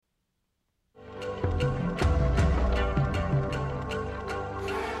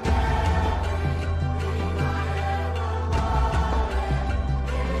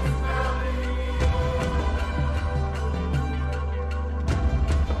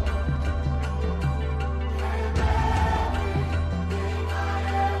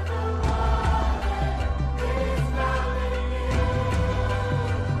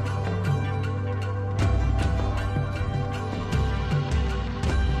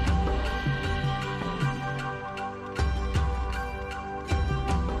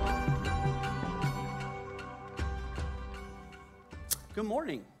Good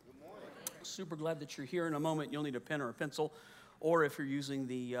morning. Good morning. Super glad that you're here. In a moment, you'll need a pen or a pencil, or if you're using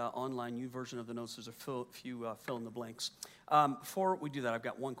the online U version of the notes, there's a few fill in the blanks. Before we do that, I've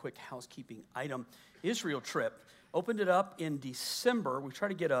got one quick housekeeping item. Israel trip. Opened it up in December. We try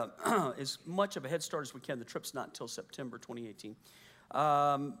to get as much of a head start as we can. The trip's not until September 2018.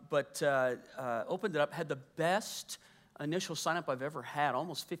 But opened it up, had the best initial sign-up I've ever had,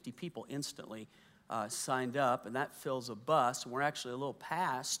 almost 50 people instantly signed up, and that fills a bus. And we're actually a little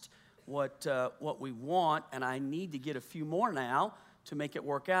past what we want, and I need to get a few more now to make it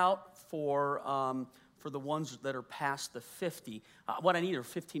work out for the ones that are past the 50. What I need are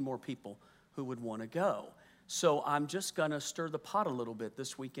 15 more people who would want to go. So I'm just going to stir the pot a little bit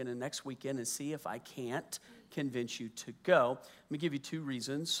this weekend and next weekend and see if I can't convince you to go. Let me give you two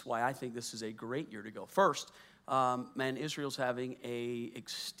reasons why I think this is a great year to go. First, Israel's having a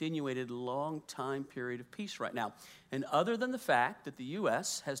extenuated long time period of peace right now. And other than the fact that the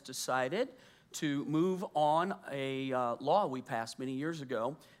U.S. has decided to move on a law we passed many years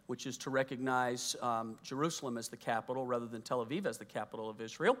ago, which is to recognize Jerusalem as the capital rather than Tel Aviv as the capital of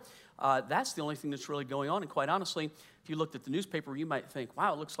Israel. That's the only thing that's really going on. And quite honestly, if you looked at the newspaper, you might think,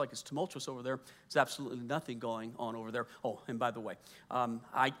 wow, it looks like it's tumultuous over there. There's absolutely nothing going on over there. Oh, and by the way,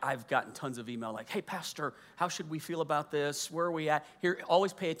 I've gotten tons of email like, hey, Pastor, how should we feel about this? Where are we at? Here,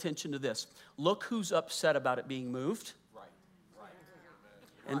 always pay attention to this. Look who's upset about it being moved.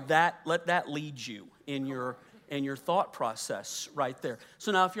 And let that lead you in your thought process right there.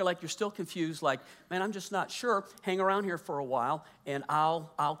 So now if you're still confused, like, man, I'm just not sure, hang around here for a while, and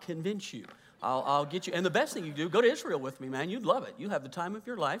I'll convince you. I'll get you. And the best thing you do, go to Israel with me, man. You'd love it. You have the time of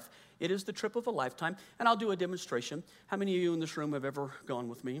your life. It is the trip of a lifetime, and I'll do a demonstration. How many of you in this room have ever gone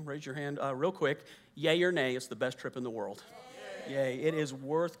with me? Raise your hand real quick. Yay or nay, it's the best trip in the world. Yay. It is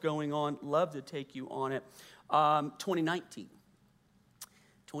worth going on. Love to take you on it.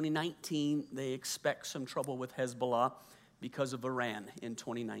 2019, they expect some trouble with Hezbollah because of Iran in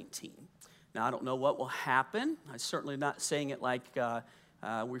 2019. Now, I don't know what will happen. I'm certainly not saying it like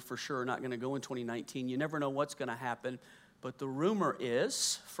we're for sure not going to go in 2019. You never know what's going to happen. But the rumor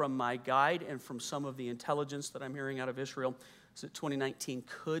is, from my guide and from some of the intelligence that I'm hearing out of Israel, is that 2019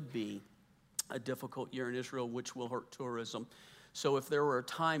 could be a difficult year in Israel, which will hurt tourism. So if there were a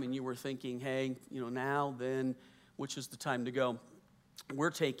time and you were thinking, hey, now, then, which is the time to go?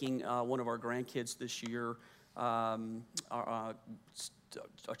 We're taking one of our grandkids this year, our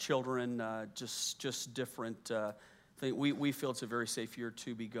children, just different thing. We feel it's a very safe year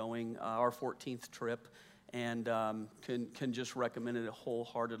to be going, our 14th trip, and can just recommend it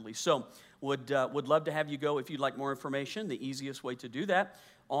wholeheartedly. So would love to have you go. If you'd like more information, the easiest way to do that,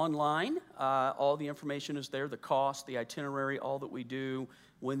 online, all the information is there, the cost, the itinerary, all that we do,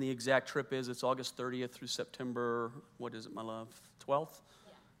 when the exact trip is. It's August 30th through September, what is it, my love, 12th?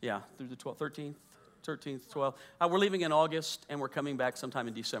 Yeah, through the 12th, 13th, 12th. We're leaving in August, and we're coming back sometime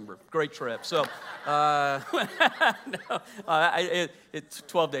in December. Great trip. So, it's a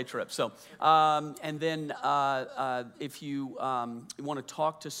 12-day trip. So, and then if you want to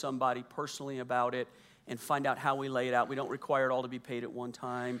talk to somebody personally about it and find out how we lay it out, we don't require it all to be paid at one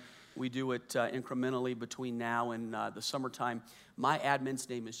time. We do it incrementally between now and the summertime. My admin's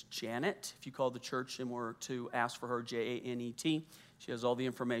name is Janet. If you call the church and were to ask for her, Janet, she has all the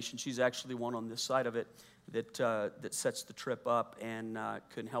information. She's actually one on this side of it that sets the trip up and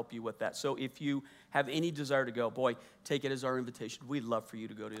can help you with that. So if you have any desire to go, boy, take it as our invitation. We'd love for you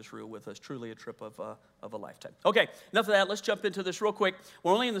to go to Israel with us. Truly a trip of a lifetime. Okay, enough of that. Let's jump into this real quick.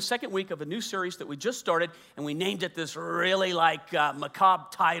 We're only in the second week of a new series that we just started, and we named it this really macabre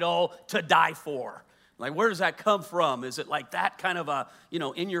title, To Die For. Like, where does that come from? Is it like that kind of a,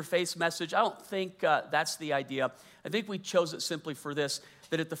 in-your-face message? I don't think that's the idea. I think we chose it simply for this,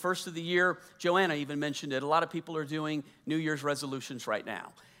 that at the first of the year, Joanna even mentioned it, a lot of people are doing New Year's resolutions right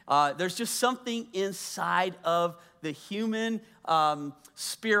now. There's just something inside of the human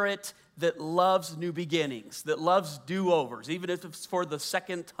spirit that loves new beginnings, that loves do-overs, even if it's for the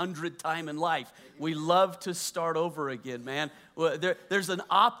second 100th time in life. We love to start over again, man. Well, there's an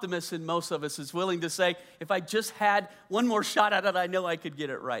optimist in most of us that's willing to say, if I just had one more shot at it, I know I could get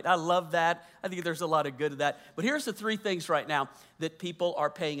it right. I love that. I think there's a lot of good to that. But here's the three things right now that people are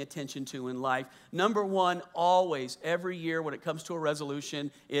paying attention to in life. Number one, always, every year when it comes to a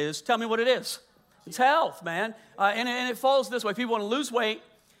resolution is, tell me what it is. It's health, man. And it falls this way. People want to lose weight.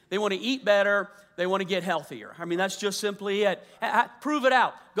 They want to eat better. They want to get healthier. I mean, that's just simply it. Prove it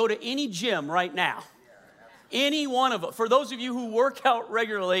out. Go to any gym right now. Any one of them. For those of you who work out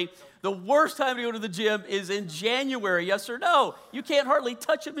regularly, the worst time to go to the gym is in January, yes or no? You can't hardly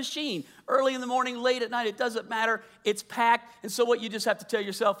touch a machine. Early in the morning, late at night, it doesn't matter. It's packed. And so what you just have to tell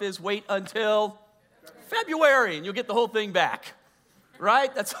yourself is wait until February and you'll get the whole thing back.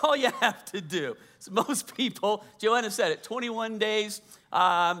 Right? That's all you have to do. So most people, Joanna said it, 21 days.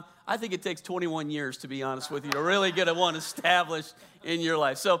 I think it takes 21 years, to be honest with you, to really get one established in your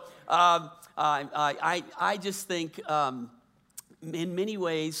life. So I just think in many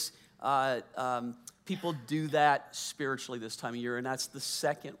ways people do that spiritually this time of year, and that's the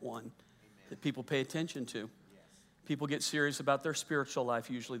second one that people pay attention to. People get serious about their spiritual life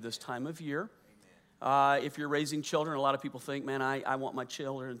usually this time of year. If you're raising children, a lot of people think, man, I want my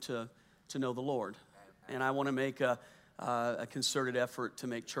children to know the Lord. And I want to make a concerted effort to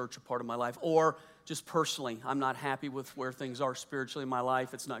make church a part of my life. Or just personally, I'm not happy with where things are spiritually in my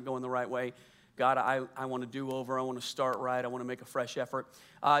life. It's not going the right way. God, I want to do over. I want to start right. I want to make a fresh effort.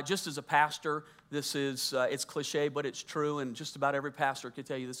 Just as a pastor, this is, it's cliche, but it's true. And just about every pastor could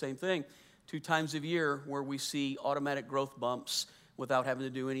tell you the same thing. 2 times a year where we see automatic growth bumps without having to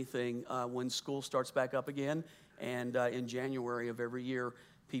do anything when school starts back up again. And in January of every year,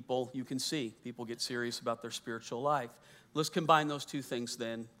 you can see people get serious about their spiritual life. Let's combine those two things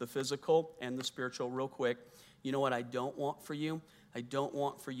then, the physical and the spiritual real quick. You know what I don't want for you? I don't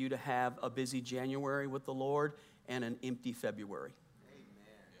want for you to have a busy January with the Lord and an empty February.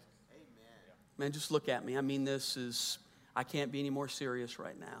 Amen. Amen. Man, just look at me. I mean, I can't be any more serious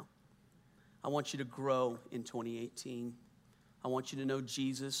right now. I want you to grow in 2018. I want you to know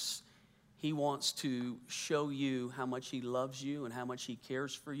Jesus. He wants to show you how much he loves you and how much he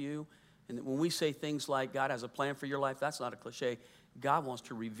cares for you. And when we say things like God has a plan for your life, that's not a cliche. God wants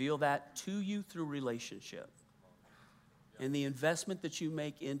to reveal that to you through relationship. And the investment that you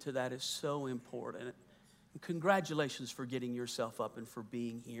make into that is so important. And congratulations for getting yourself up and for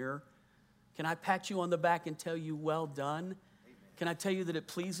being here. Can I pat you on the back and tell you, well done? Amen. Can I tell you that it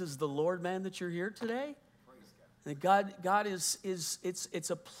pleases the Lord, man, that you're here today? And God is it's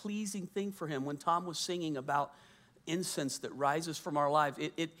a pleasing thing for him. When Tom was singing about incense that rises from our life,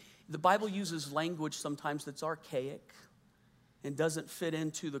 the Bible uses language sometimes that's archaic and doesn't fit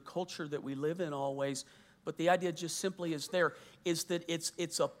into the culture that we live in always. But the idea just simply is that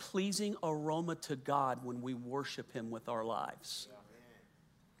it's a pleasing aroma to God when we worship him with our lives.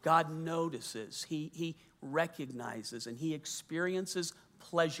 God notices, he recognizes, and he experiences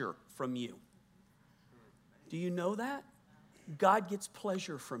pleasure from you. Do you know that? God gets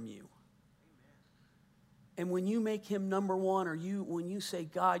pleasure from you. And when you make him number one, or when you say,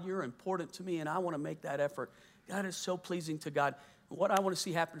 God, you're important to me and I want to make that effort, God is so pleasing to God. What I want to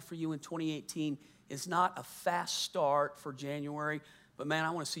see happen for you in 2018 is not a fast start for January, but man,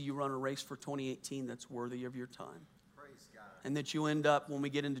 I want to see you run a race for 2018 that's worthy of your time. Praise God. And that you end up, when we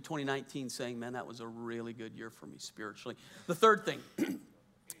get into 2019, saying, man, that was a really good year for me spiritually. The third thing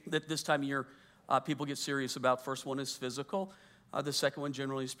that this time of year people get serious about, first one is physical. The second one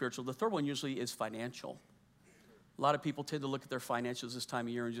generally is spiritual. The third one usually is financial. A lot of people tend to look at their financials this time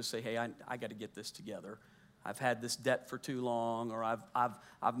of year and just say, hey, I got to get this together. I've had this debt for too long, or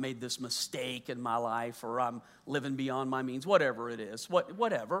I've made this mistake in my life, or I'm living beyond my means, whatever it is,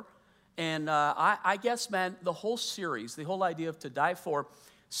 whatever. And I guess, man, the whole series, the whole idea of To Die For,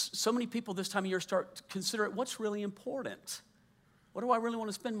 so many people this time of year start to consider what's really important. What do I really want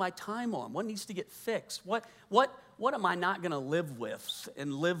to spend my time on? What needs to get fixed? What am I not going to live with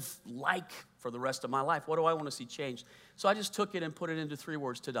and live like for the rest of my life? What do I want to see changed? So I just took it and put it into 3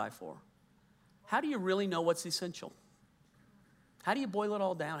 words: to die for. How do you really know what's essential? How do you boil it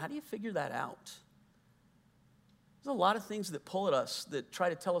all down? How do you figure that out? There's a lot of things that pull at us that try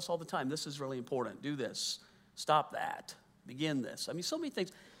to tell us all the time, this is really important. Do this. Stop that. Begin this. I mean, so many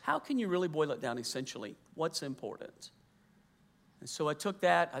things. How can you really boil it down essentially? What's important? And so I took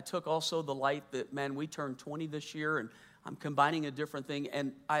that. I took also the light that, man, we turned 20 this year, and I'm combining a different thing.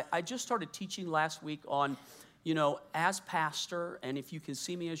 And I just started teaching last week on, as pastor, and if you can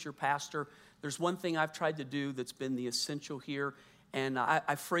see me as your pastor, there's one thing I've tried to do that's been the essential here, And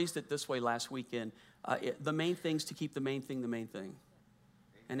I phrased it this way last weekend. The main thing's to keep the main thing the main thing.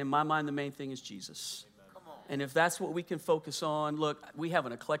 And in my mind, the main thing is Jesus. And if that's what we can focus on, look, we have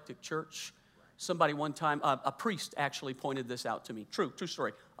an eclectic church. Somebody one time, a priest actually pointed this out to me. True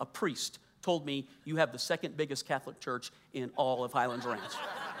story. A priest told me, you have the second biggest Catholic church in all of Highlands Ranch.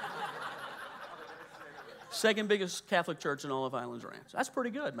 Second biggest Catholic church in all of Highlands Ranch. That's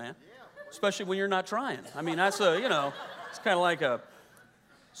pretty good, man. Especially when you're not trying. I mean, that's it's kind of like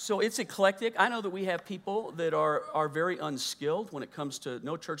so it's eclectic. I know that we have people that are very unskilled when it comes to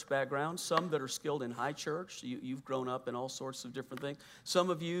no church background. Some that are skilled in high church. You've grown up in all sorts of different things. Some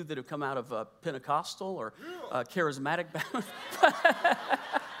of you that have come out of Pentecostal or charismatic background.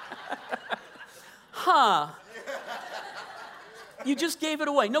 You just gave it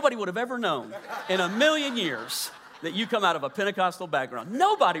away. Nobody would have ever known in a million years that you come out of a Pentecostal background.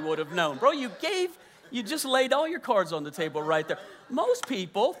 Nobody would have known. Bro, you just laid all your cards on the table right there. Most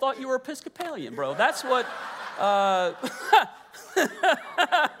people thought you were Episcopalian, bro. That's what...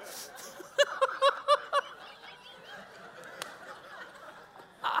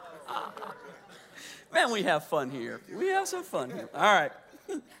 Man, we have fun here. We have some fun here. All right.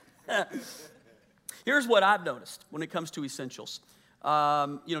 Here's what I've noticed when it comes to essentials.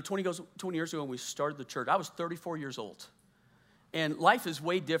 20 years ago when we started the church, I was 34 years old. And life is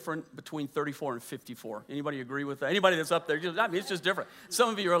way different between 34 and 54. Anybody agree with that? Anybody that's up there, it's just different. Some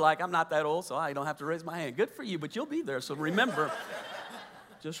of you are like, I'm not that old, so I don't have to raise my hand. Good for you, but you'll be there. So remember,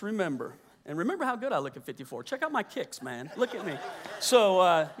 just remember. And remember how good I look at 54. Check out my kicks, man. Look at me. So,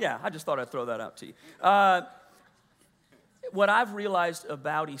 I just thought I'd throw that out to you. What I've realized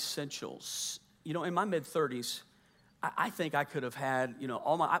about essentials, in my mid-30s, I think I could have had,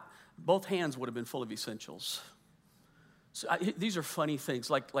 both hands would have been full of essentials. So these are funny things.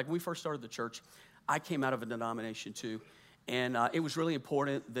 Like when we first started the church, I came out of a denomination too, and it was really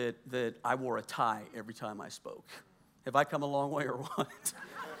important that I wore a tie every time I spoke. Have I come a long way or what?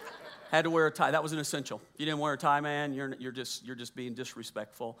 Had to wear a tie. That was an essential. If you didn't wear a tie, man, you're just being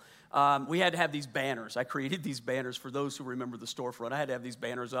disrespectful. We had to have these banners. I created these banners for those who remember the storefront. I had to have these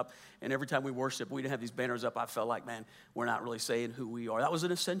banners up, and every time we worship, we didn't have these banners up. I felt like, man, we're not really saying who we are. That was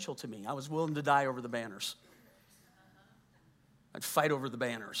an essential to me. I was willing to die over the banners. I'd fight over the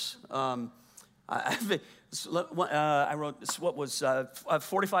banners. I wrote this, what was a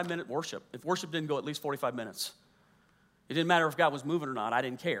 45-minute worship. If worship didn't go at least 45 minutes, it didn't matter if God was moving or not. I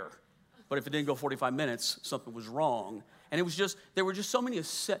didn't care. But if it didn't go 45 minutes, something was wrong. And it was just, there were just so many,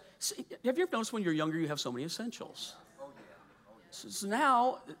 have you ever noticed when you're younger, you have so many essentials? So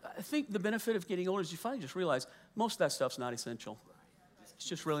now, I think the benefit of getting older is you finally just realize most of that stuff's not essential. It's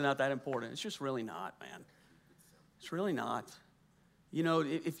just really not that important. It's just really not, man. It's really not.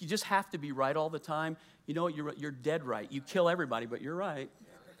 If you just have to be right all the time, you're dead right. You kill everybody, but you're right.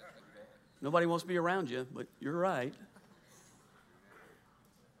 Nobody wants to be around you, but you're right.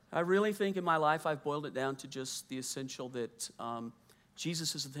 I really think in my life I've boiled it down to just the essential that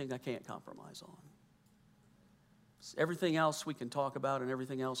Jesus is the thing I can't compromise on. Everything else we can talk about and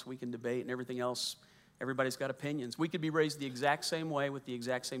everything else we can debate and everything else, everybody's got opinions. We could be raised the exact same way with the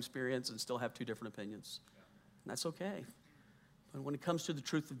exact same experience and still have two different opinions. And that's okay. But when it comes to the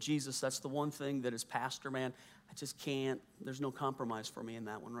truth of Jesus, that's the one thing that as pastor, man, I just can't, there's no compromise for me in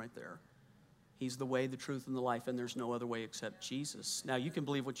that one right there. He's the way, the truth, and the life, and there's no other way except Jesus. Now, you can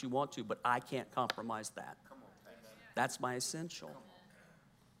believe what you want to, but I can't compromise that. That's my essential.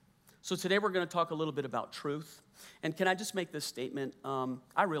 So today we're going to talk a little bit about truth. And can I just make this statement?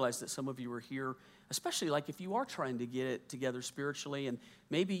 I realize that some of you are here, especially like if you are trying to get it together spiritually, and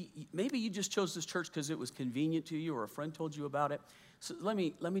maybe you just chose this church because it was convenient to you or a friend told you about it. So let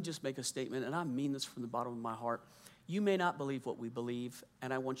me just make a statement, and I mean this from the bottom of my heart. You may not believe what we believe,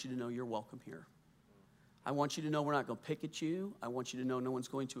 and I want you to know you're welcome here. I want you to know we're not going to pick at you. I want you to know no one's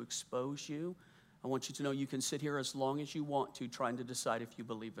going to expose you. I want you to know you can sit here as long as you want to trying to decide if you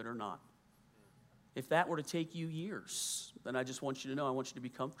believe it or not. If that were to take you years, then I just want you to know I want you to be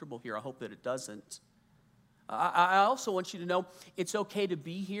comfortable here. I hope that it doesn't. I also want you to know it's okay to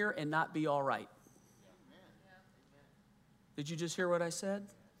be here and not be all right. Did you just hear what I said?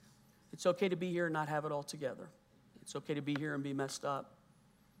 It's okay to be here and not have it all together. It's okay to be here and be messed up.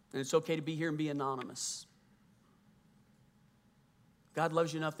 And it's okay to be here and be anonymous. God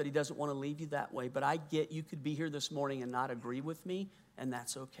loves you enough that he doesn't want to leave you that way. But I get you could be here this morning and not agree with me, and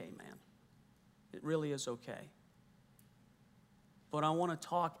that's okay, man. It really is okay. But I want to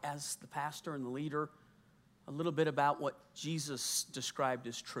talk as the pastor and the leader a little bit about what Jesus described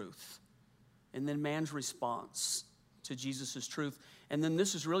as truth. And then man's response to Jesus' truth. And then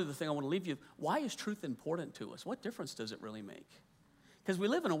this is really the thing I want to leave you. Why is truth important to us? What difference does it really make? Because we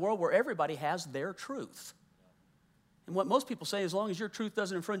live in a world where everybody has their truth. And what most people say, as long as your truth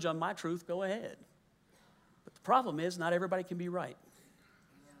doesn't infringe on my truth, go ahead. But the problem is, not everybody can be right.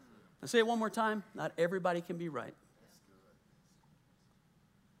 I'll say it one more time. Not everybody can be right.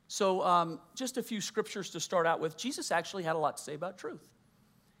 So just a few scriptures to start out with. Jesus actually had a lot to say about truth.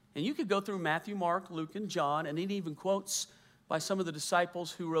 And you could go through Matthew, Mark, Luke, and John, and he even quotes by some of the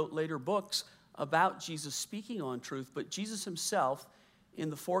disciples who wrote later books about Jesus speaking on truth. But Jesus himself, in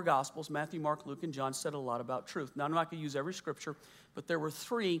the four Gospels, Matthew, Mark, Luke, and John, said a lot about truth. Now, I'm not going to use every scripture, but there were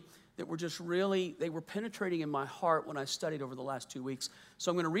three that were just really, they were penetrating in my heart when I studied over the last 2 weeks.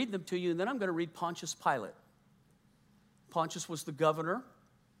 So I'm going to read them to you, and then I'm going to read Pontius Pilate. Pontius was the governor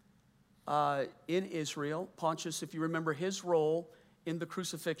in Israel. Pontius, if you remember, his role in the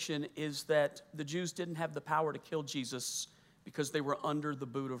crucifixion is that the Jews didn't have the power to kill Jesus because they were under the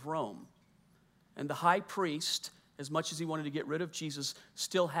boot of Rome. And the high priest, as much as he wanted to get rid of Jesus,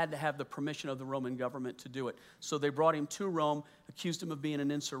 still had to have the permission of the Roman government to do it. So they brought him to Rome, accused him of being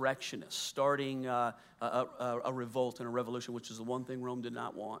an insurrectionist, starting a revolt and a revolution, which is the one thing Rome did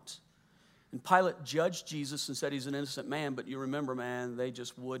not want. And Pilate judged Jesus and said he's an innocent man, but you remember, man, they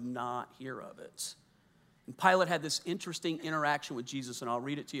just would not hear of it. And Pilate had this interesting interaction with Jesus, and I'll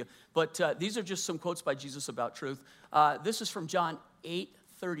read it to you. But these are just some quotes by Jesus about truth. This is from John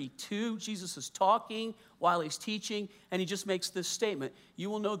 8:32. Jesus is talking while he's teaching, and he just makes this statement. You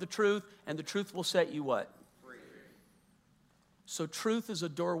will know the truth, and the truth will set you what? Free. So truth is a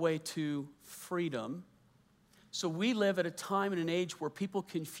doorway to freedom. So we live at a time and an age where people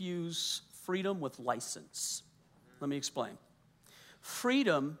confuse freedom with license. Let me explain.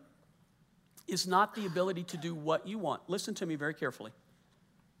 Freedom is not the ability to do what you want. Listen to me very carefully,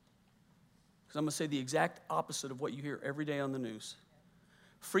 because I'm going to say the exact opposite of what you hear every day on the news.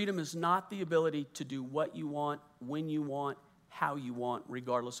 Freedom is not the ability to do what you want, when you want, how you want,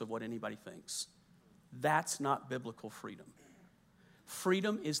 regardless of what anybody thinks. That's not biblical freedom.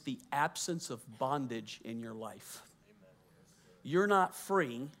 Freedom is the absence of bondage in your life. You're not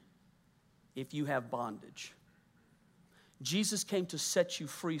free if you have bondage. Jesus came to set you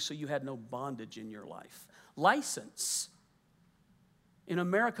free so you had no bondage in your life. License. In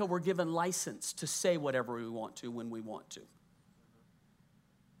America, we're given license to say whatever we want to when we want to.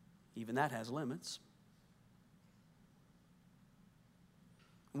 Even that has limits.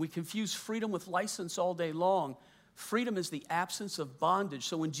 We confuse freedom with license all day long. Freedom is the absence of bondage.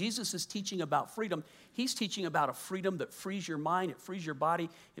 So when Jesus is teaching about freedom, he's teaching about a freedom that frees your mind, it frees your body,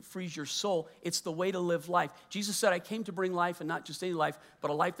 it frees your soul. It's the way to live life. Jesus said, I came to bring life, and not just any life,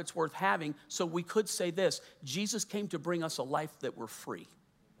 but a life that's worth having. So we could say this: Jesus came to bring us a life that we're free.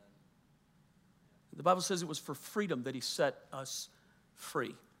 The Bible says it was for freedom that he set us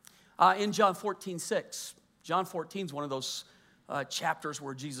free. In John 14:6, John 14 is one of those chapters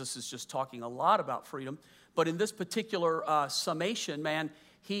where Jesus is just talking a lot about freedom. But in this particular summation, man,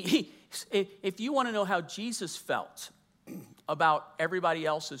 if you want to know how Jesus felt about everybody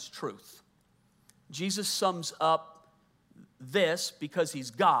else's truth, Jesus sums up this, because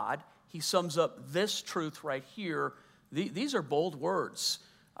he's God, he sums up this truth right here. These are bold words.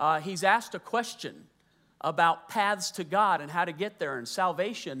 He's asked a question about paths to God and how to get there and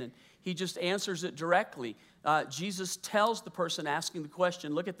salvation, and he just answers it directly. Jesus tells the person asking the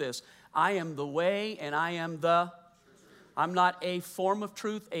question, look at this, I am the way and I am the truth. I'm not a form of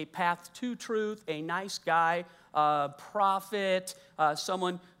truth, a path to truth, a nice guy, a prophet,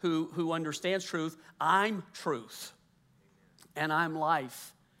 someone who understands truth. I'm truth and I'm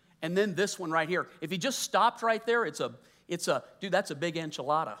life. And then this one right here. If he just stopped right there, dude, that's a big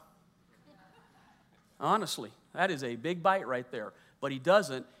enchilada. Honestly, that is a big bite right there. But he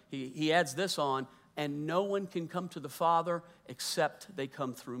doesn't. He adds this on, and no one can come to the Father except they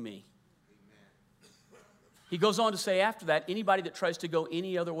come through me. Amen. He goes on to say after that, anybody that tries to go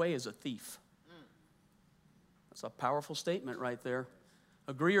any other way is a thief. That's a powerful statement right there.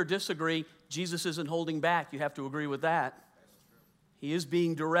 Agree or disagree, Jesus isn't holding back. You have to agree with that. He is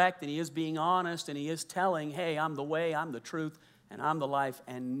being direct, and he is being honest, and he is telling, hey, I'm the way, I'm the truth, and I'm the life,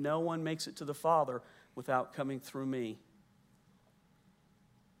 and no one makes it to the Father without coming through me.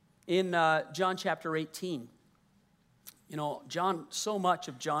 In John chapter 18, so much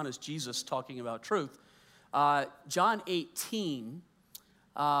of John is Jesus talking about truth. John 18,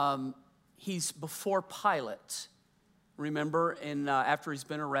 he's before Pilate. Remember, after he's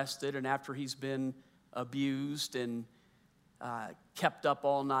been arrested and after he's been abused and kept up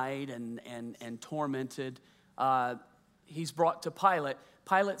all night and tormented, he's brought to Pilate.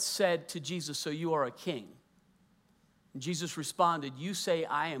 Pilate said to Jesus, so you are a king? And Jesus responded, you say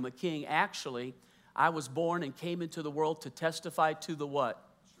I am a king. Actually, I was born and came into the world to testify to the what?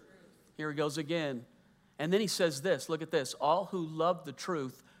 Truth. Here he goes again. And then he says this, look at this. All who love the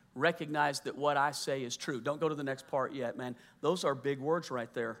truth recognize that what I say is true. Don't go to the next part yet, man. Those are big words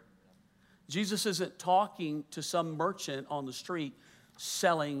right there. Jesus isn't talking to some merchant on the street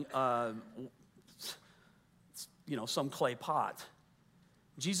selling, some clay pot.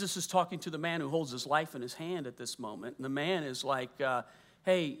 Jesus is talking to the man who holds his life in his hand at this moment. And the man is like,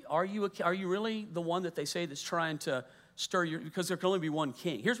 hey, are you really the one that they say that's trying to stir your, because there can only be one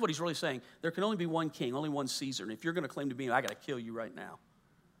king. Here's what he's really saying. There can only be one king, only one Caesar. And if you're going to claim to be him, I got to kill you right now.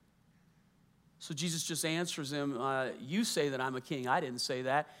 So Jesus just answers him, you say that I'm a king. I didn't say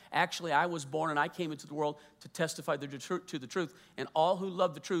that. Actually, I was born and I came into the world to testify to the truth. And all who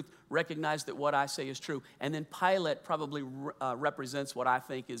love the truth recognize that what I say is true. And then Pilate probably represents what I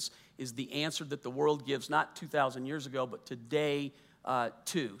think is the answer that the world gives, not 2,000 years ago, but today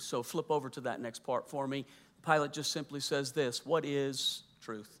too. So flip over to that next part for me. Pilate just simply says this, what is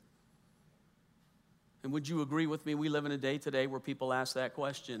truth? And would you agree with me, we live in a day today where people ask that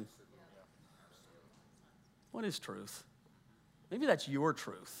question. What is truth? Maybe that's your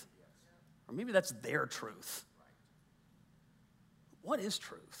truth. Or maybe that's their truth. What is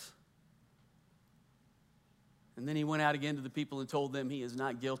truth? And then he went out again to the people and told them he is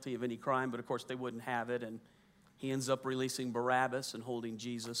not guilty of any crime, but of course they wouldn't have it. And he ends up releasing Barabbas and holding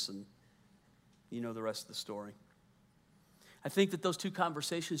Jesus, and you know the rest of the story. I think that those two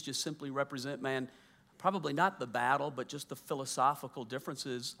conversations just simply represent, man, probably not the battle, but just the philosophical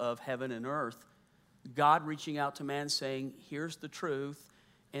differences of heaven and earth. God reaching out to man saying, here's the truth,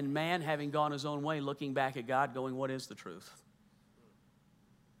 and man having gone his own way, looking back at God going, what is the truth?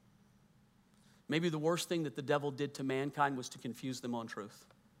 Maybe the worst thing that the devil did to mankind was to confuse them on truth.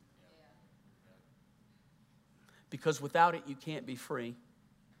 Because without it, you can't be free.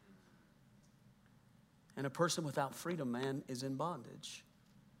 And a person without freedom, man, is in bondage.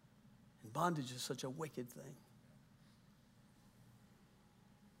 And bondage is such a wicked thing.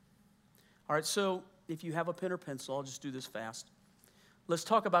 All right, so if you have a pen or pencil, I'll just do this fast. Let's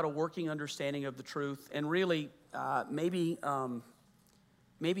talk about a working understanding of the truth. And really, maybe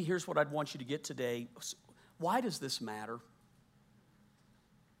here's what I'd want you to get today. Why does this matter?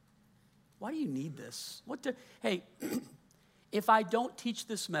 Why do you need this? Hey, if I don't teach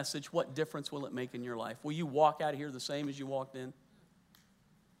this message, what difference will it make in your life? Will you walk out of here the same as you walked in?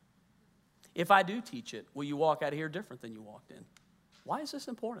 If I do teach it, will you walk out of here different than you walked in? Why is this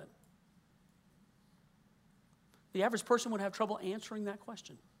important? The average person would have trouble answering that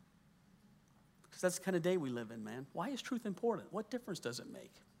question. Because that's the kind of day we live in, man. Why is truth important? What difference does it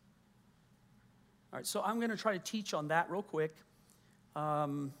make? All right, so I'm going to try to teach on that real quick.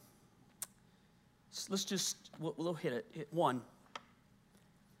 We'll hit it. One,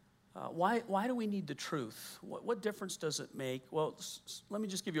 why do we need the truth? What difference does it make? Well, let me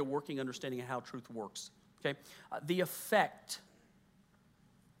just give you a working understanding of how truth works. Okay, the effect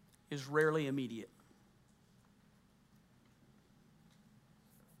is rarely immediate.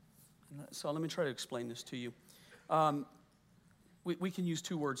 So let me try to explain this to you. We can use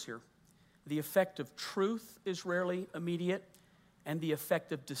two words here. The effect of truth is rarely immediate, and the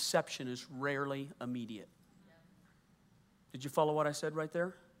effect of deception is rarely immediate. Did you follow what I said right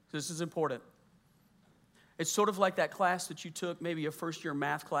there? This is important. It's sort of like that class that you took, maybe a first-year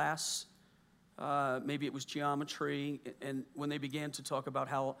math class. Maybe it was geometry, and when they began to talk about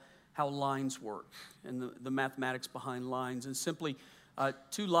how lines work and the mathematics behind lines, and simply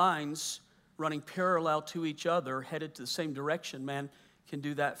two lines running parallel to each other, headed to the same direction, man, can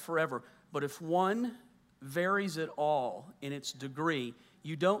do that forever. But if one varies at all in its degree,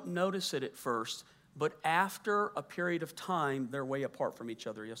 you don't notice it at first, but after a period of time, they're way apart from each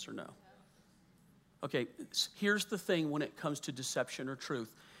other, yes or no? Okay, here's the thing when it comes to deception or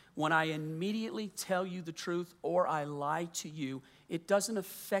truth. When I immediately tell you the truth or I lie to you, it doesn't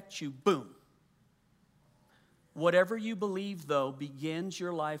affect you, boom. Whatever you believe, though, begins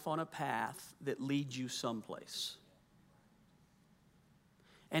your life on a path that leads you someplace.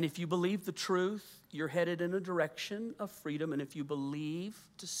 And if you believe the truth, you're headed in a direction of freedom. And if you believe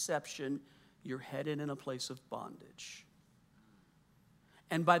deception, you're headed in a place of bondage.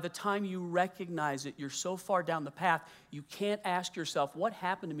 And by the time you recognize it, you're so far down the path, you can't ask yourself, what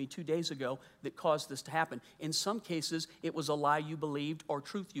happened to me 2 days ago that caused this to happen? In some cases, it was a lie you believed or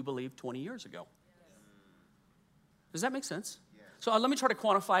truth you believed 20 years ago. Does that make sense? Yes. So let me try to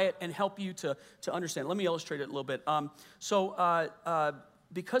quantify it and help you to understand. Let me illustrate it a little bit.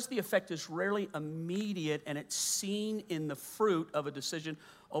 Because the effect is rarely immediate and it's seen in the fruit of a decision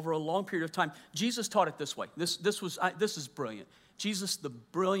over a long period of time, Jesus taught it this way. This is brilliant. Jesus, the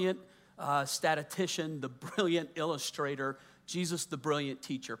brilliant statistician, the brilliant illustrator, Jesus, the brilliant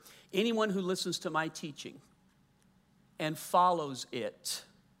teacher. Anyone who listens to my teaching and follows it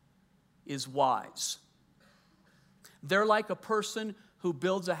is wise. They're like a person who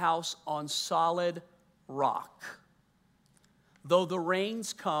builds a house on solid rock. Though the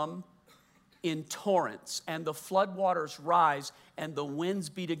rains come in torrents and the floodwaters rise and the winds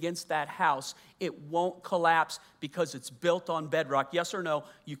beat against that house, it won't collapse because it's built on bedrock. Yes or no?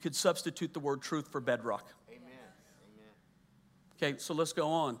 You could substitute the word truth for bedrock. Amen. Okay, so let's go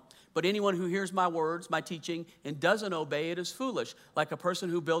on. But anyone who hears my words, my teaching, and doesn't obey it is foolish, like a person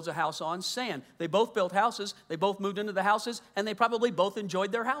who builds a house on sand. They both built houses, they both moved into the houses, and they probably both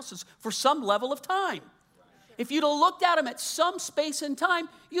enjoyed their houses for some level of time. If you'd have looked at them at some space in time,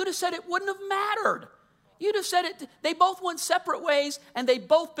 you'd have said it wouldn't have mattered. You'd have said it, they both went separate ways, and they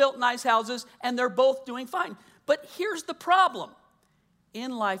both built nice houses, and they're both doing fine. But here's the problem.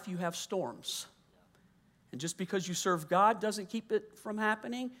 In life, you have storms. And just because you serve God doesn't keep it from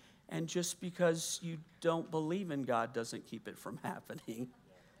happening. And just because you don't believe in God doesn't keep it from happening.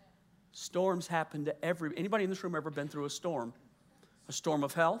 Storms happen to anybody in this room ever been through a storm? A storm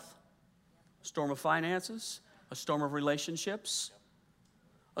of health, a storm of finances, a storm of relationships,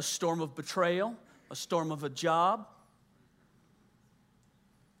 a storm of betrayal, a storm of a job.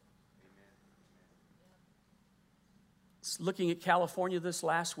 Looking at California this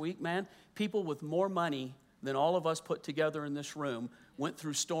last week, man, people with more money than all of us put together in this room went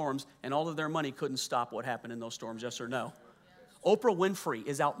through storms, and all of their money couldn't stop what happened in those storms, yes or no? Oprah Winfrey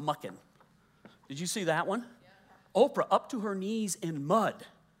is out mucking. Did you see that one? Oprah up to her knees in mud,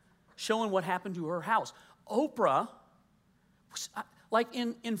 showing what happened to her house. Oprah, like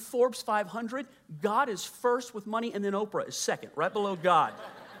in Forbes 500, God is first with money, and then Oprah is second, right below God.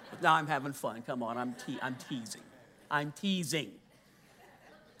 Now I'm having fun. Come on, I'm teasing. I'm teasing.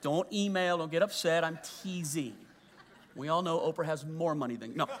 Don't email, don't get upset. I'm teasing. We all know Oprah has more money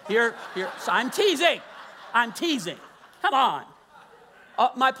than, no, here, so I'm teasing. Come on.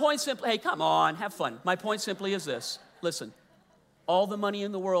 My point simply, hey, come on, have fun. My point simply is this. Listen, all the money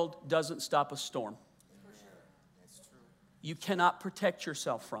in the world doesn't stop a storm. You cannot protect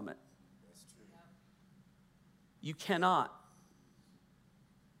yourself from it. You cannot.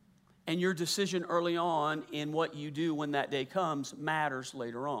 And your decision early on in what you do when that day comes matters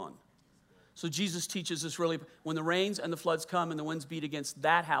later on. So Jesus teaches us really, when the rains and the floods come and the winds beat against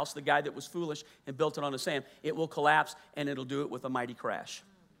that house, the guy that was foolish and built it on the sand, it will collapse and it'll do it with a mighty crash.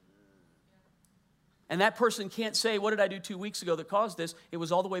 And that person can't say, what did I do 2 weeks ago that caused this? It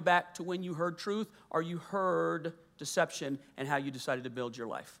was all the way back to when you heard truth or you heard deception and how you decided to build your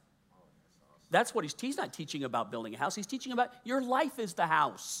life. That's what he's not teaching about building a house. He's teaching about your life is the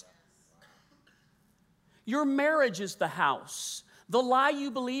house. Your marriage is the house. The lie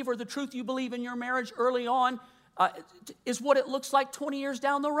you believe or the truth you believe in your marriage early on is what it looks like 20 years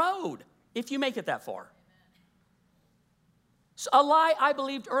down the road, if you make it that far. So a lie I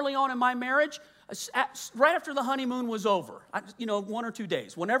believed early on in my marriage, right after the honeymoon was over, 1 or 2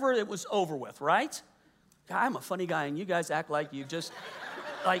 days, whenever it was over with, right? I'm a funny guy, and you guys act like you just,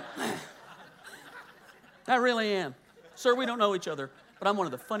 I really am. Sir, we don't know each other, but I'm one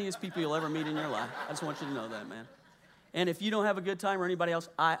of the funniest people you'll ever meet in your life. I just want you to know that, man. And if you don't have a good time or anybody else,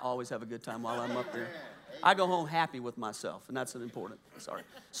 I always have a good time while I'm up there. I go home happy with myself, and that's an important, sorry.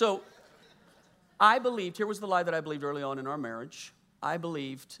 So I believed, here was the lie that I believed early on in our marriage. I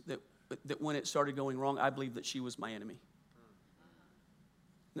believed that when it started going wrong, I believed that she was my enemy.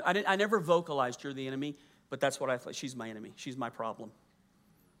 I never vocalized, you're the enemy, but that's what I thought. She's my enemy. She's my problem.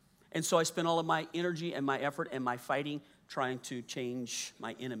 And so I spent all of my energy and my effort and my fighting trying to change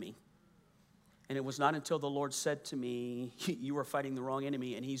my enemy. And it was not until the Lord said to me, you are fighting the wrong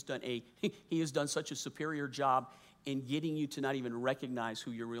enemy, and he has done such a superior job in getting you to not even recognize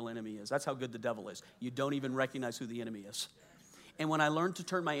who your real enemy is. That's how good the devil is. You don't even recognize who the enemy is. And when I learned to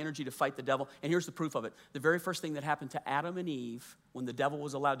turn my energy to fight the devil, and here's the proof of it. The very first thing that happened to Adam and Eve when the devil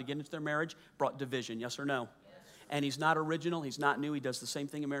was allowed to get into their marriage brought division, yes or no? And he's not original, he's not new, he does the same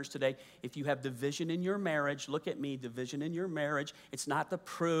thing in marriage today. If you have division in your marriage, look at me, division in your marriage, it's not the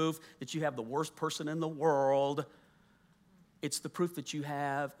proof that you have the worst person in the world. It's the proof that you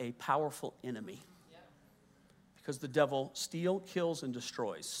have a powerful enemy. Because the devil steals, kills, and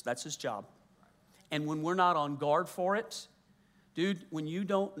destroys. That's his job. And when we're not on guard for it, dude, when you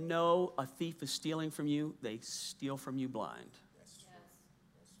don't know a thief is stealing from you, they steal from you blind.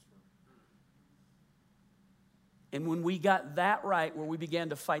 And when we got that right, where we began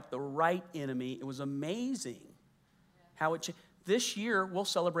to fight the right enemy, it was amazing how it changed. This year, we'll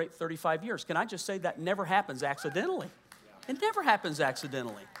celebrate 35 years. Can I just say that never happens accidentally? It never happens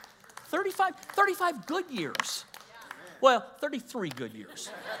accidentally. 35 good years. Well, 33 good years.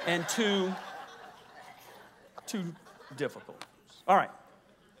 And two difficult. All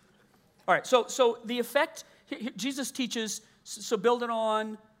right, so the effect, Jesus teaches, so build it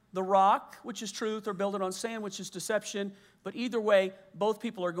on the rock, which is truth, or build it on sand, which is deception. But either way, both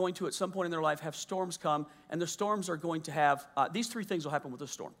people are going to, at some point in their life, have storms come, and the storms are going to have, these three things will happen with a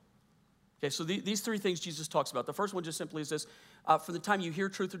storm. Okay, so these three things Jesus talks about. The first one just simply is this. From the time you hear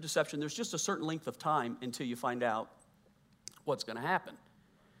truth or deception, there's just a certain length of time until you find out what's going to happen.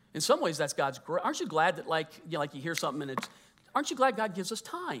 In some ways, that's God's grace. Aren't you glad that like you hear something and aren't you glad God gives us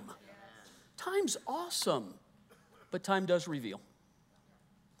time? Time's awesome, but time does reveal.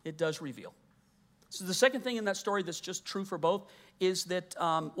 It does reveal. So the second thing in that story that's just true for both is that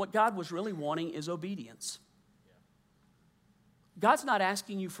what God was really wanting is obedience. God's not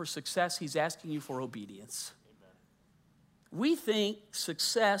asking you for success, he's asking you for obedience. Amen. We think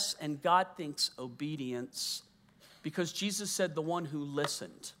success and God thinks obedience because Jesus said the one who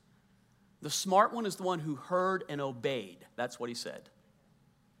listened. The smart one is the one who heard and obeyed. That's what he said.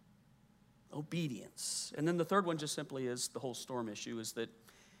 Obedience. And then the third one just simply is the whole storm issue is that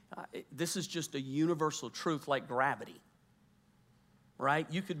this is just a universal truth like gravity, right?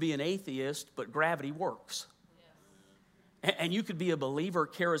 You could be an atheist, but gravity works. Yes. And you could be a believer,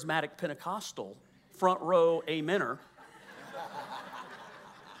 charismatic, Pentecostal, front row, amener.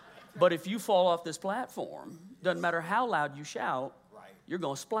 But if you fall off this platform, doesn't matter how loud you shout, you're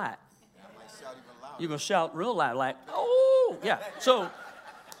going to splat. You're going to shout real loud, like, oh, yeah. So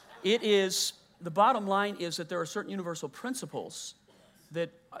it is, the bottom line is that there are certain universal principles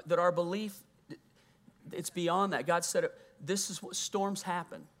that our belief, it's beyond that. God said, this is what storms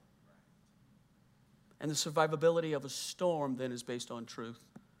happen. And the survivability of a storm then is based on truth.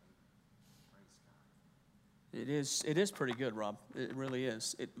 It is pretty good, Rob. It really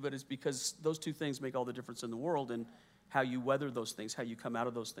is. But it's because those two things make all the difference in the world and how you weather those things, how you come out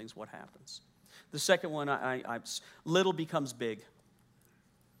of those things, what happens. The second one, little becomes big.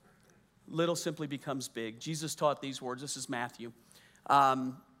 Little simply becomes big. Jesus taught these words. This is Matthew.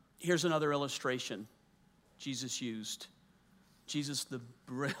 Here's another illustration Jesus used. Jesus, the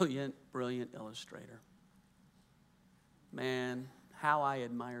brilliant, brilliant illustrator. Man, how I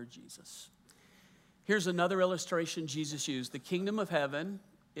admire Jesus. Here's another illustration Jesus used. The kingdom of heaven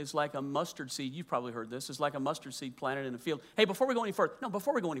is like a mustard seed. You've probably heard this. It's like a mustard seed planted in a field. Hey, before we go any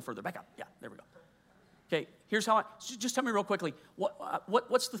further, back up. Yeah, there we go. Okay, here's how just tell me real quickly.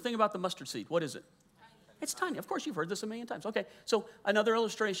 What's the thing about the mustard seed? What is it? It's tiny. Of course, you've heard this a million times. Okay, so another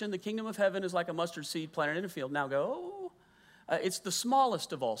illustration. The kingdom of heaven is like a mustard seed planted in a field. Now go. It's the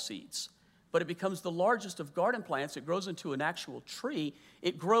smallest of all seeds, but it becomes the largest of garden plants. It grows into an actual tree.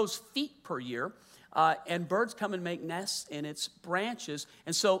 It grows feet per year, and birds come and make nests in its branches.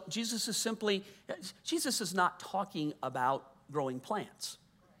 And so Jesus is not talking about growing plants.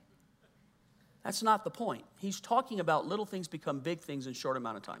 That's not the point. He's talking about little things become big things in short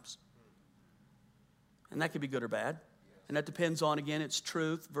amount of times. And that could be good or bad. And that depends on, again, it's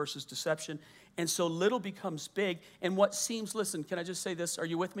truth versus deception. And so little becomes big. And what seems, listen, can I just say this? Are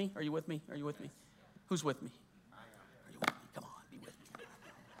you with me? Are you with me? Are you with me? Who's with me? Are you with me? Come on, be with me.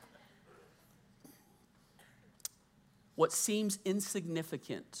 What seems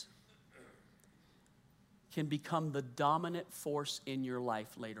insignificant can become the dominant force in your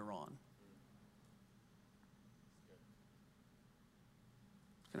life later on.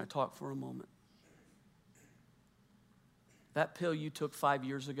 Can I talk for a moment? That pill you took 5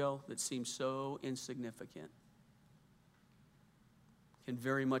 years ago that seems so insignificant can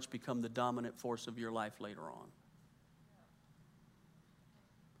very much become the dominant force of your life later on.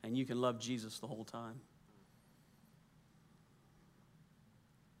 And you can love Jesus the whole time.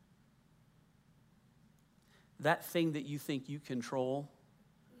 That thing that you think you control,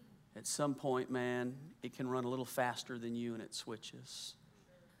 at some point, man, it can run a little faster than you and it switches.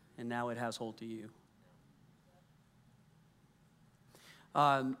 And now it has hold to you.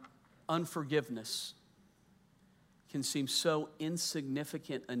 Unforgiveness can seem so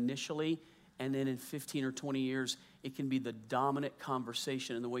insignificant initially, and then in 15 or 20 years, it can be the dominant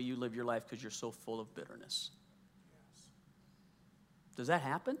conversation in the way you live your life because you're so full of bitterness. Does that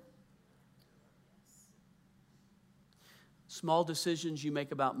happen? Small decisions you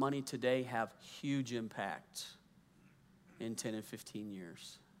make about money today have huge impact in 10 and 15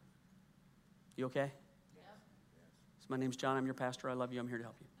 years. You okay? My name's John. I'm your pastor. I love you. I'm here to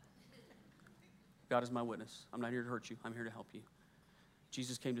help you. God is my witness. I'm not here to hurt you. I'm here to help you.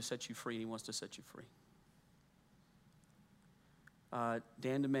 Jesus came to set you free, and he wants to set you free.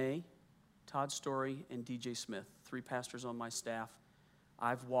 Dan DeMay, Todd Story, and DJ Smith, 3 pastors on my staff.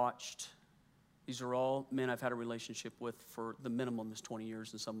 I've watched, these are all men I've had a relationship with for the minimum is 20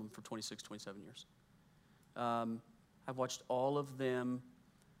 years and some of them for 26, 27 years. I've watched all of them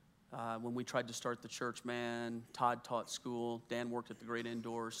when we tried to start the church, man. Todd taught school. Dan worked at the Great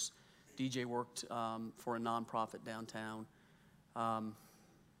Indoors. DJ worked for a nonprofit downtown.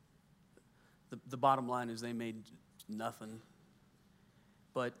 The bottom line is they made nothing.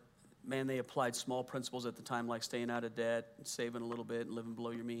 But, man, they applied small principles at the time, like staying out of debt, saving a little bit, and living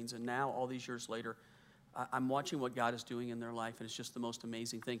below your means. And now, all these years later, I'm watching what God is doing in their life, and it's just the most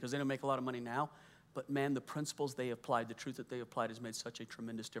amazing thing. Because they don't make a lot of money now, but, man, the principles they applied, the truth that they applied has made such a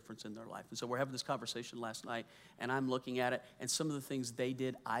tremendous difference in their life. And so we're having this conversation last night, and I'm looking at it, and some of the things they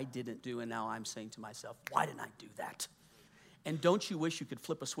did, I didn't do, and now I'm saying to myself, why didn't I do that? And don't you wish you could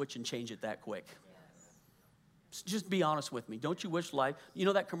flip a switch and change it that quick? Yes. Just be honest with me. Don't you wish life, you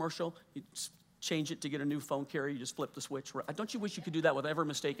know that commercial? You change it to get a new phone carrier, you just flip the switch. Don't you wish you could do that with every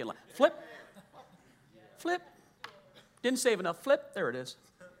mistake in life? Flip. Flip. Didn't save enough. Flip. There it is.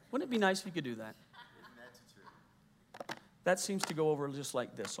 Wouldn't it be nice if you could do that? That seems to go over just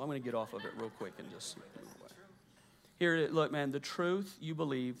like this, so I'm going to get off of it real quick and just move away. Here, look, man, the truth you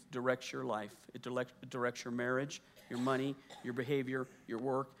believe directs your life. It directs your marriage, your money, your behavior, your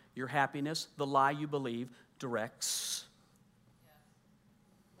work, your happiness. The lie you believe directs.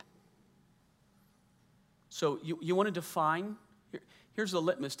 So you want to define, here's the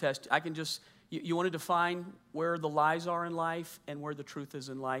litmus test. You want to define where the lies are in life and where the truth is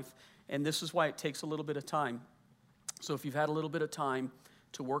in life. And this is why it takes a little bit of time. So if you've had a little bit of time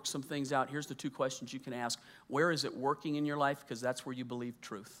to work some things out, here's the two questions you can ask. Where is it working in your life? Because that's where you believe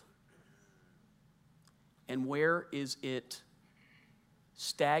truth. And where is it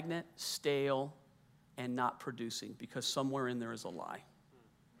stagnant, stale, and not producing? Because somewhere in there is a lie.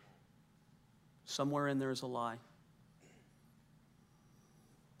 Somewhere in there is a lie.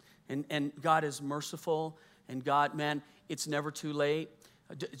 And God is merciful, and God, man, it's never too late.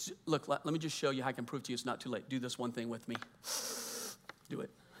 Look, let me just show you how I can prove to you it's not too late. Do this one thing with me. Do it.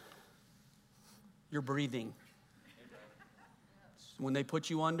 You're breathing. When they put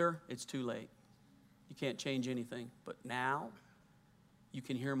you under, it's too late. You can't change anything. But now, you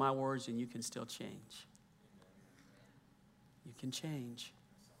can hear my words and you can still change. You can change.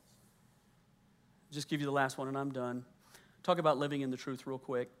 Just give you the last one and I'm done. Talk about living in the truth real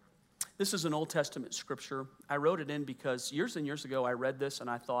quick. This is an Old Testament scripture. I wrote it in because years and years ago I read this and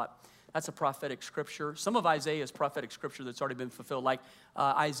I thought, that's a prophetic scripture. Some of Isaiah's prophetic scripture that's already been fulfilled, like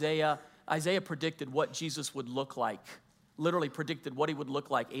Isaiah predicted what Jesus would look like, literally predicted what he would look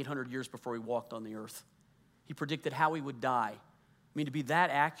like 800 years before he walked on the earth. He predicted how he would die. I mean, to be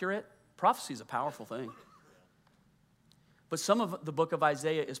that accurate, prophecy is a powerful thing. But some of the book of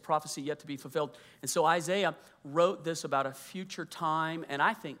Isaiah is prophecy yet to be fulfilled. And so Isaiah wrote this about a future time, and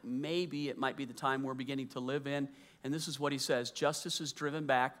I think maybe it might be the time we're beginning to live in. And this is what he says: justice is driven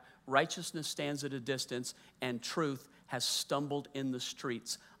back, righteousness stands at a distance, and truth has stumbled in the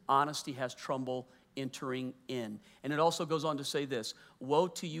streets. Honesty has trouble entering in. And it also goes on to say this: woe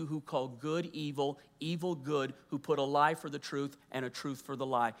to you who call good evil, evil good, who put a lie for the truth and a truth for the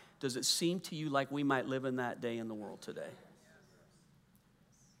lie. Does it seem to you like we might live in that day in the world today?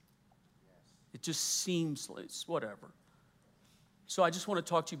 It just seems like it's whatever. So I just want to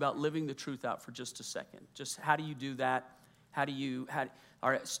talk to you about living the truth out for just a second. Just how do you do that? All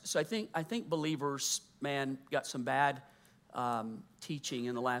right, so I think believers, man, got some bad teaching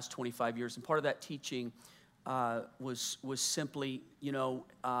in the last 25 years. And part of that teaching was simply,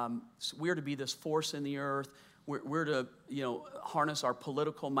 we're to be this force in the earth. We're to, harness our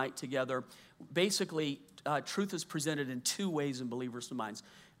political might together. Basically, truth is presented in two ways in believers' minds.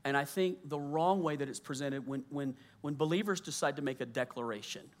 And I think the wrong way that it's presented when believers decide to make a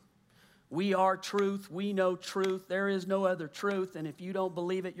declaration. We are truth. We know truth. There is no other truth. And if you don't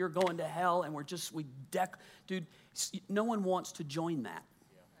believe it, you're going to hell. And dude, no one wants to join that.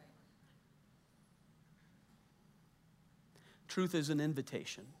 Truth is an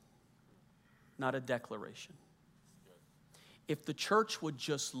invitation, not a declaration. If the church would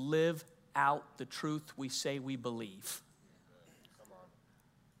just live out the truth we say we believe,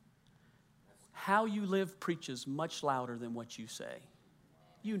 how you live preaches much louder than what you say.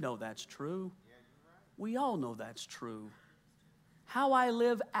 You know that's true. We all know that's true. How I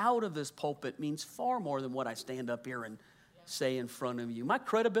live out of this pulpit means far more than what I stand up here and say in front of you. My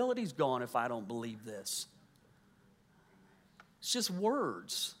credibility's gone if I don't believe this. It's just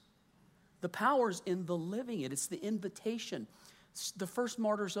words. The power's in the living it. It's the invitation. It's the first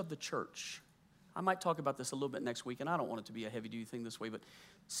martyrs of the church. I might talk about this a little bit next week, and I don't want it to be a heavy-duty thing this way, but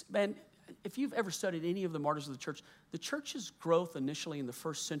man, if you've ever studied any of the martyrs of the church's growth initially in the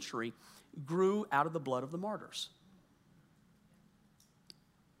first century grew out of the blood of the martyrs.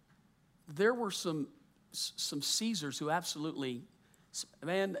 There were some Caesars who absolutely,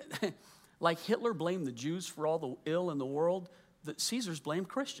 man, like Hitler blamed the Jews for all the ill in the world, the Caesars blamed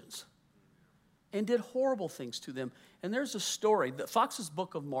Christians and did horrible things to them. And there's a story, Fox's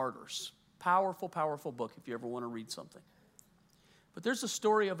Book of Martyrs, powerful, powerful book if you ever want to read something. But there's a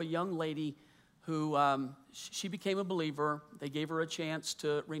story of a young lady who, she became a believer. They gave her a chance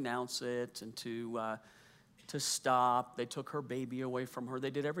to renounce it and to stop. They took her baby away from her. They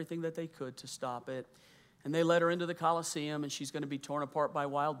did everything that they could to stop it. And they led her into the Colosseum, and she's going to be torn apart by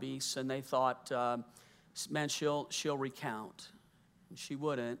wild beasts. And they thought, man, she'll recount. And she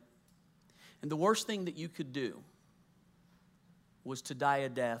wouldn't. And the worst thing that you could do was to die a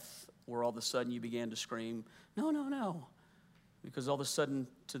death where all of a sudden you began to scream, no, no, no. Because all of a sudden,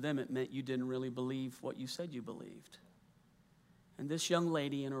 to them, it meant you didn't really believe what you said you believed. And this young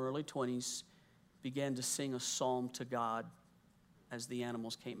lady in her early 20s began to sing a psalm to God as the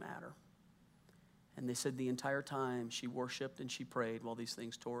animals came at her. And they said the entire time she worshiped and she prayed while these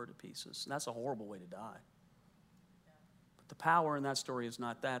things tore her to pieces. And that's a horrible way to die. But the power in that story is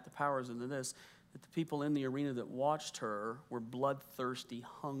not that. The power is in this, that the people in the arena that watched her were bloodthirsty,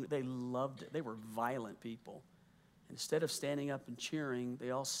 hungry. They loved it. They were violent people. Instead of standing up and cheering,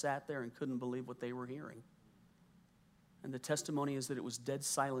 they all sat there and couldn't believe what they were hearing. And the testimony is that it was dead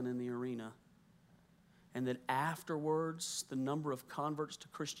silent in the arena. And that afterwards, the number of converts to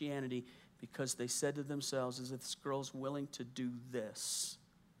Christianity, because they said to themselves, as if this girl's willing to do this,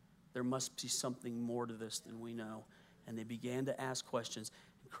 there must be something more to this than we know. And they began to ask questions.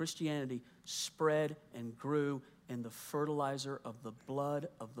 And Christianity spread and grew in the fertilizer of the blood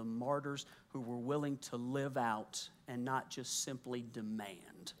of the martyrs who were willing to live out and not just simply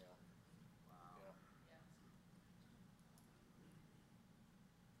demand.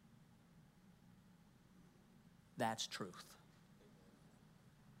 That's truth.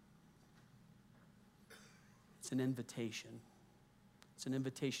 It's an invitation. It's an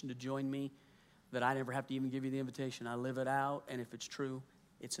invitation to join me that I never have to even give you the invitation. I live it out, and if it's true,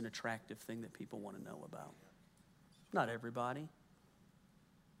 it's an attractive thing that people want to know about. Not everybody,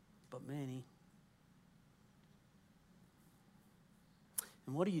 but many.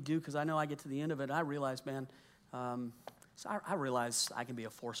 And what do you do? Because I know I get to the end of it, I realize, man, I realize I can be a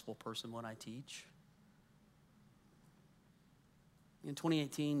forceful person when I teach. In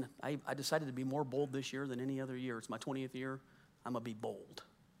 2018, I decided to be more bold this year than any other year. It's my 20th year. I'm going to be bold.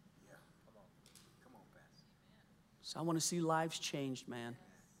 Yeah, come on, Pastor. So I want to see lives changed, man.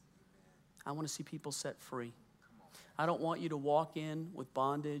 I want to see people set free. I don't want you to walk in with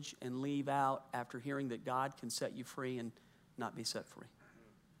bondage and leave out after hearing that God can set you free and not be set free.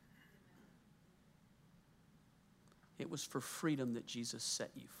 It was for freedom that Jesus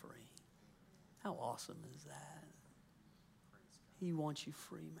set you free. How awesome is that? He wants you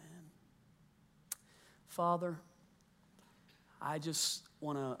free, man. Father, I just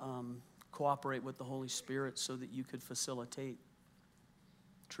want to cooperate with the Holy Spirit so that you could facilitate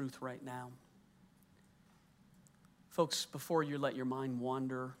truth right now. Folks, before you let your mind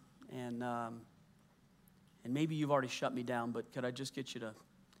wander, and maybe you've already shut me down, but could I just get you to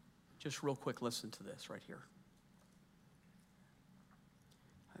just real quick listen to this right here?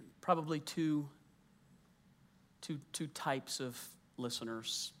 Probably two types of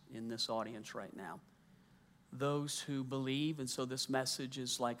listeners in this audience right now. Those who believe, and so this message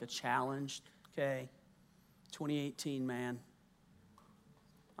is like a challenge. Okay, 2018, man.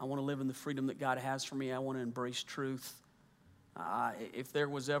 I want to live in the freedom that God has for me. I want to embrace truth. If there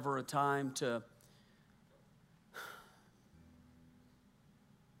was ever a time to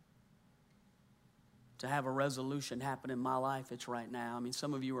have a resolution happen in my life, it's right now. I mean,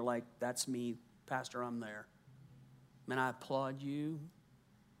 some of you are like, that's me, Pastor, I'm there. Man, I applaud you.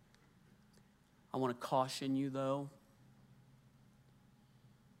 I want to caution you, though,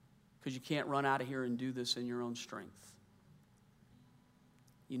 because you can't run out of here and do this in your own strength.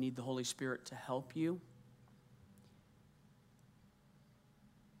 You need the Holy Spirit to help you.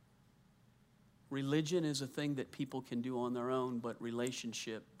 Religion is a thing that people can do on their own, but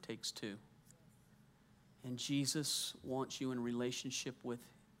relationship takes two. And Jesus wants you in relationship with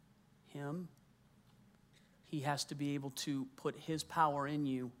Him. He has to be able to put His power in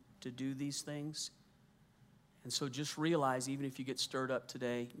you to do these things. And so just realize, even if you get stirred up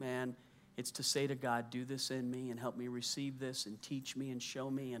today, man, it's to say to God, do this in me and help me receive this and teach me and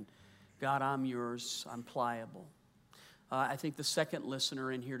show me. And God, I'm yours. I'm pliable. I think the second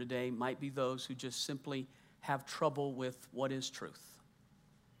listener in here today might be those who just simply have trouble with what is truth.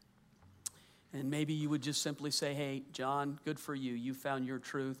 And maybe you would just simply say, hey, John, good for you. You found your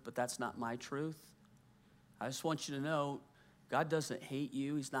truth, but that's not my truth. I just want you to know God doesn't hate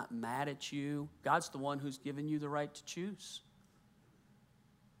you. He's not mad at you. God's the one who's given you the right to choose.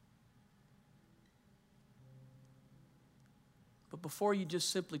 But before you just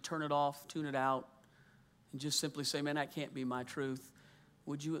simply turn it off, tune it out, and just simply say, man, that can't be my truth,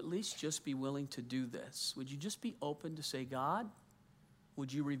 would you at least just be willing to do this? Would you just be open to say, God,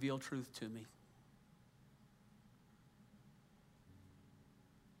 would you reveal truth to me?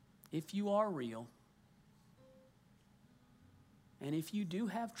 If you are real, and if you do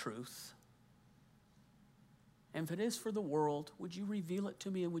have truth, and if it is for the world, would you reveal it to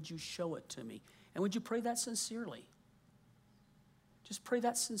me and would you show it to me? And would you pray that sincerely? Just pray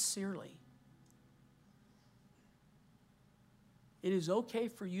that sincerely. It is okay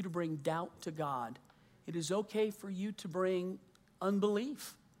for you to bring doubt to God. It is okay for you to bring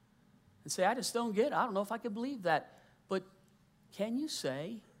unbelief and say, I just don't get it. I don't know if I can believe that. But can you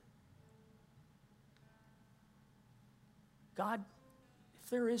say, God, if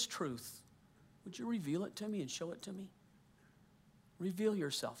there is truth, would you reveal it to me and show it to me? Reveal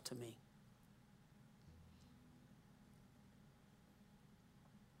yourself to me.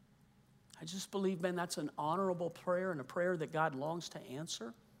 I just believe, man, that's an honorable prayer and a prayer that God longs to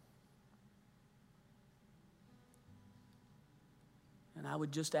answer. And I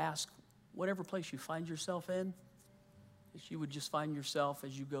would just ask, whatever place you find yourself in, that you would just find yourself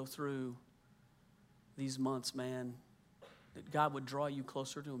as you go through these months, man, that God would draw you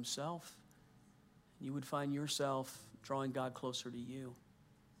closer to himself. You would find yourself drawing God closer to you.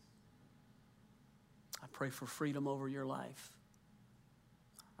 I pray for freedom over your life.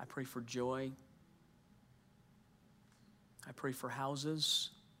 I pray for joy. I pray for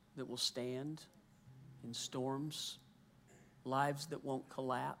houses that will stand in storms, lives that won't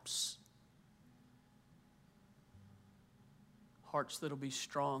collapse, hearts that will be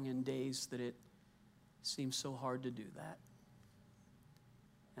strong in days that it seems so hard to do that.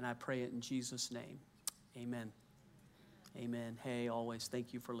 And I pray it in Jesus' name. Amen. Amen. Hey, always,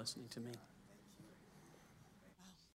 thank you for listening to me.